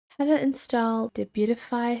How to install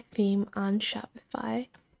Debutify theme on Shopify.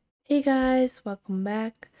 Hey guys, welcome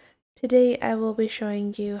back. Today I will be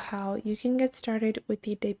showing you how you can get started with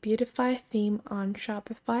the Debutify theme on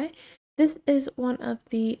Shopify. This is one of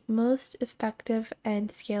the most effective and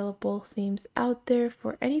scalable themes out there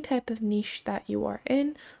for any type of niche that you are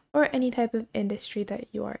in or any type of industry that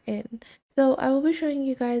you are in. So I will be showing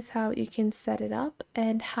you guys how you can set it up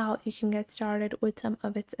and how you can get started with some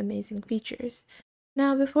of its amazing features.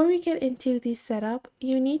 Now, before we get into the setup,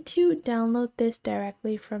 you need to download this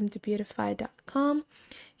directly from Debutify.com.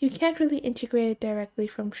 You can't really integrate it directly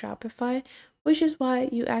from Shopify, which is why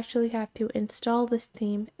you actually have to install this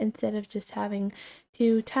theme instead of just having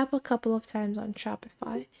to tap a couple of times on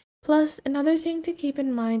Shopify. Plus, another thing to keep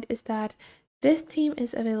in mind is that this theme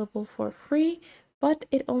is available for free, but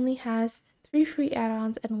it only has 3 free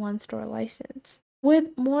add-ons and 1 store license.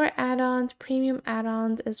 With more add-ons, premium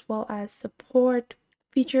add-ons, as well as support,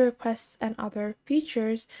 feature requests, and other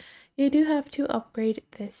features, you do have to upgrade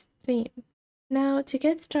this theme. Now, to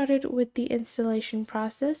get started with the installation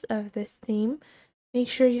process of this theme, make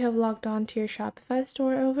sure you have logged on to your Shopify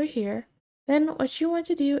store over here. Then what you want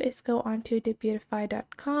to do is go onto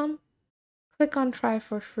Debutify.com, click on Try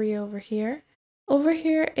for Free over here. Over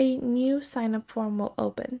here, a new sign-up form will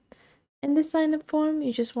open. In the sign-up form,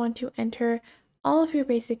 you just want to enter all of your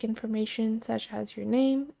basic information such as your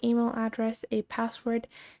name, email address, a password,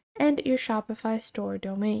 and your Shopify store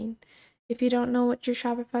domain. If you don't know what your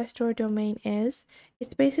Shopify store domain is,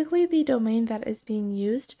 it's basically the domain that is being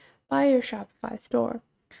used by your Shopify store.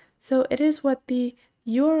 So it is what the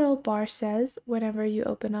URL bar says whenever you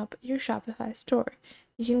open up your Shopify store.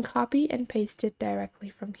 You can copy and paste it directly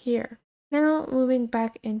from here. Now moving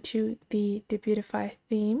back into the Debutify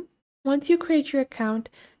theme. Once you create your account,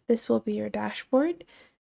 this will be your dashboard,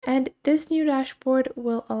 and this new dashboard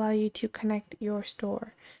will allow you to connect your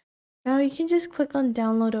store. Now you can just click on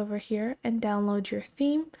download over here and download your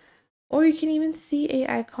theme, or you can even see an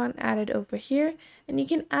icon added over here, and you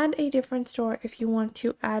can add a different store if you want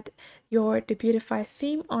to add your Debutify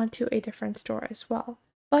theme onto a different store as well.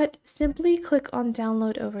 But simply click on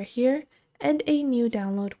download over here and a new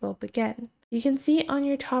download will begin. You can see on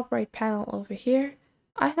your top right panel over here,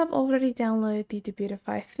 I have already downloaded the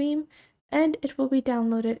Debutify theme, and it will be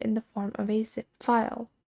downloaded in the form of a zip file.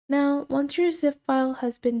 Now, once your zip file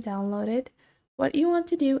has been downloaded, what you want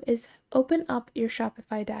to do is open up your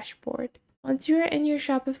Shopify dashboard. Once you're in your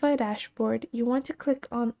Shopify dashboard, you want to click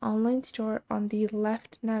on Online Store on the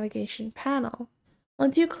left navigation panel.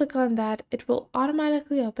 Once you click on that, it will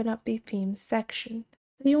automatically open up the Themes section.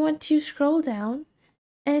 So you want to scroll down.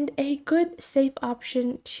 And a good safe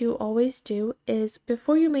option to always do is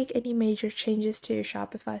before you make any major changes to your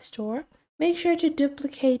Shopify store, make sure to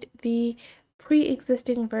duplicate the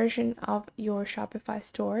pre-existing version of your Shopify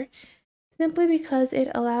store, simply because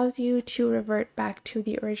it allows you to revert back to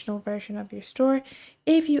the original version of your store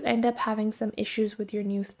if you end up having some issues with your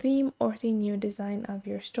new theme or the new design of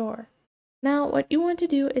your store. Now, what you want to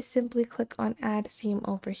do is simply click on Add Theme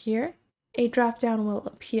over here. A drop-down will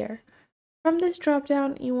appear. From this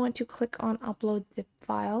dropdown, you want to click on Upload Zip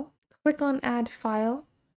File, click on Add File,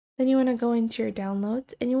 then you want to go into your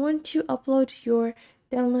downloads, and you want to upload your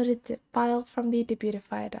downloaded zip file from the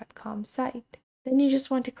Debutify.com site. Then you just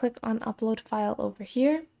want to click on Upload File over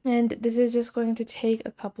here, and this is just going to take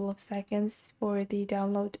a couple of seconds for the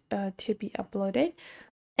download to be uploaded.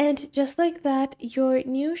 And just like that, your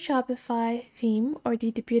new Shopify theme or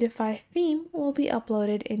the Debutify theme will be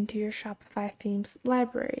uploaded into your Shopify themes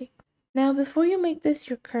library. Now, before you make this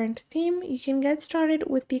your current theme, you can get started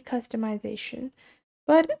with the customization,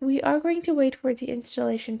 but we are going to wait for the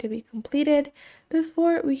installation to be completed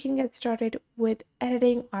before we can get started with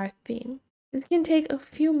editing our theme. This can take a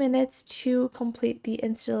few minutes to complete the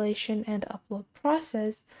installation and upload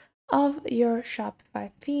process of your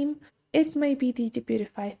Shopify theme. It may be the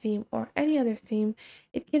Debutify theme or any other theme.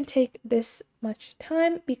 It can take this much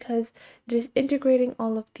time because it is integrating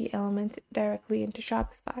all of the elements directly into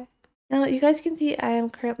Shopify. Now you guys can see I am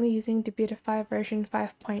currently using Debutify version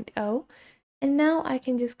 5.0, and now I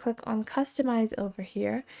can just click on Customize over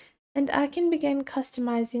here, and I can begin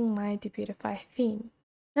customizing my Debutify theme.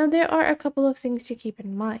 Now there are a couple of things to keep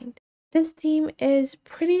in mind. This theme is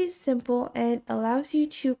pretty simple and allows you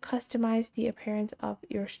to customize the appearance of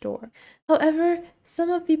your store. However, some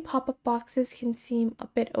of the pop-up boxes can seem a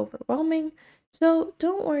bit overwhelming, so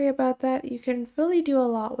don't worry about that. You can really do a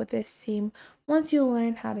lot with this theme once you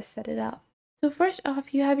learn how to set it up. So first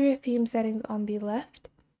off, you have your theme settings on the left.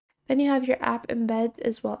 Then you have your app embeds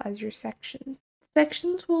as well as your sections.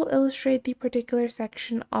 Sections will illustrate the particular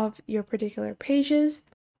section of your particular pages.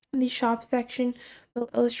 The shop section will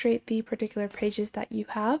illustrate the particular pages that you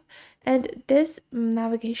have, and this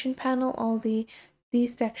navigation panel, all these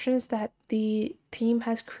sections that the theme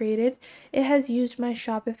has created, it has used my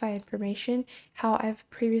Shopify information, how I've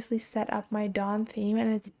previously set up my Dawn theme,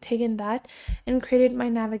 and it's taken that and created my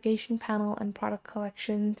navigation panel and product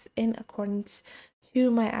collections in accordance to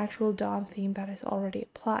my actual Dawn theme that is already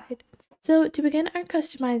applied. So to begin our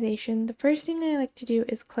customization, the first thing I like to do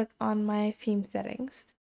is click on my theme settings.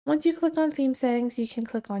 Once you click on theme settings, you can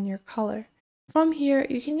click on your color. From here,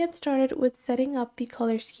 you can get started with setting up the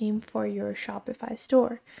color scheme for your Shopify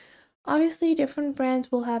store. Obviously, different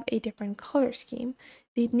brands will have a different color scheme.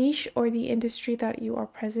 The niche or the industry that you are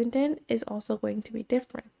present in is also going to be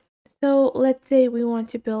different. So let's say we want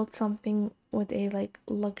to build something with a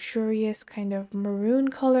luxurious kind of maroon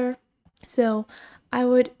color. So I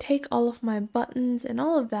would take all of my buttons and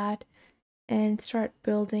all of that and start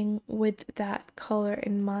building with that color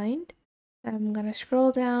in mind. I'm gonna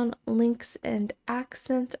scroll down. Links and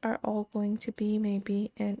accents are all going to be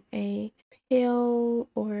maybe in a pale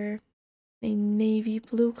or a navy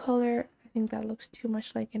blue color. I think that looks too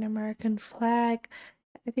much like an American flag.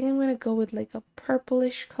 I think I'm gonna go with like a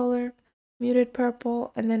purplish color, muted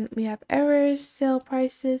purple. And then we have errors, sale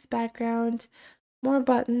prices, background, more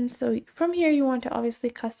buttons. So from here, you want to obviously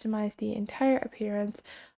customize the entire appearance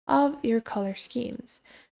of your color schemes.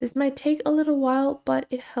 This might take a little while, but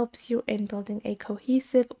it helps you in building a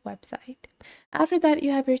cohesive website. After that, you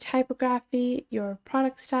have your typography, your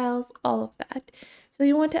product styles, all of that. So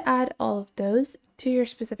you want to add all of those to your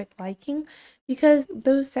specific liking, because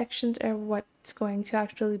those sections are what's going to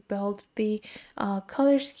actually build the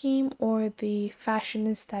color scheme or the fashion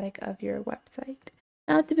aesthetic of your website.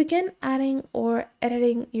 Now, to begin adding or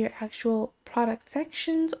editing your actual product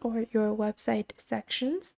sections or your website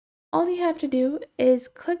sections, all you have to do is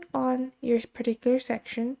click on your particular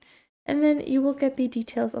section, and then you will get the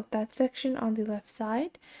details of that section on the left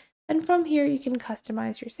side. And from here, you can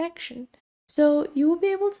customize your section. So you will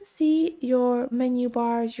be able to see your menu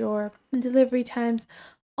bars, your delivery times.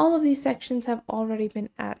 All of these sections have already been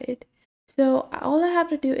added. So all I have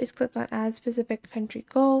to do is click on add specific country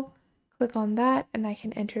goal, click on that, and I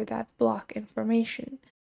can enter that block information.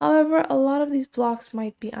 However, a lot of these blocks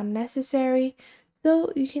might be unnecessary,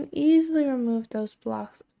 so you can easily remove those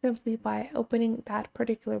blocks simply by opening that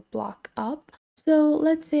particular block up. So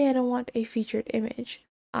let's say I don't want a featured image.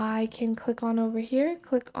 I can click on over here,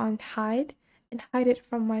 click on hide, and hide it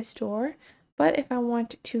from my store. But if I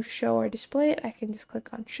want to show or display it, I can just click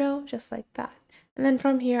on show, just like that. And then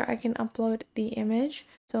from here, I can upload the image.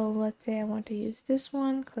 So let's say I want to use this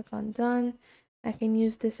one, click on done. I can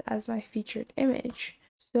use this as my featured image.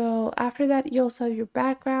 So after that, you also have your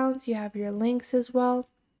backgrounds, you have your links as well.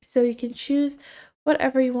 So you can choose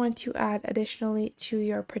whatever you want to add additionally to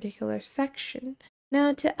your particular section.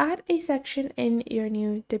 Now, to add a section in your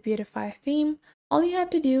new Debutify theme, all you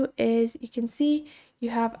have to do is, you can see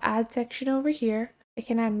you have add section over here. I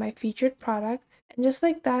can add my featured products, and just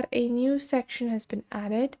like that, a new section has been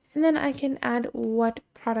added. And then I can add what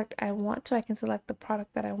product I want, so I can select the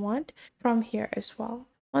product that I want from here as well.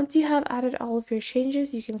 Once you have added all of your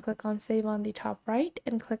changes, you can click on save on the top right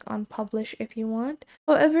and click on publish if you want.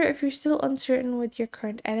 However, if you're still uncertain with your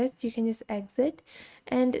current edits, you can just exit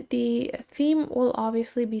and the theme will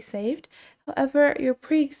obviously be saved. However, your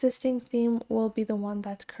pre-existing theme will be the one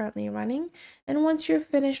that's currently running. And once you're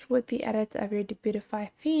finished with the edits of your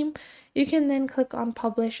Debutify theme, you can then click on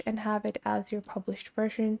publish and have it as your published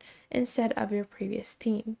version instead of your previous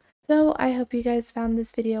theme. So I hope you guys found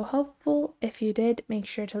this video helpful. If you did, make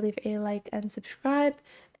sure to leave a like and subscribe,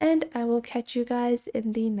 and I will catch you guys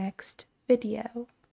in the next video.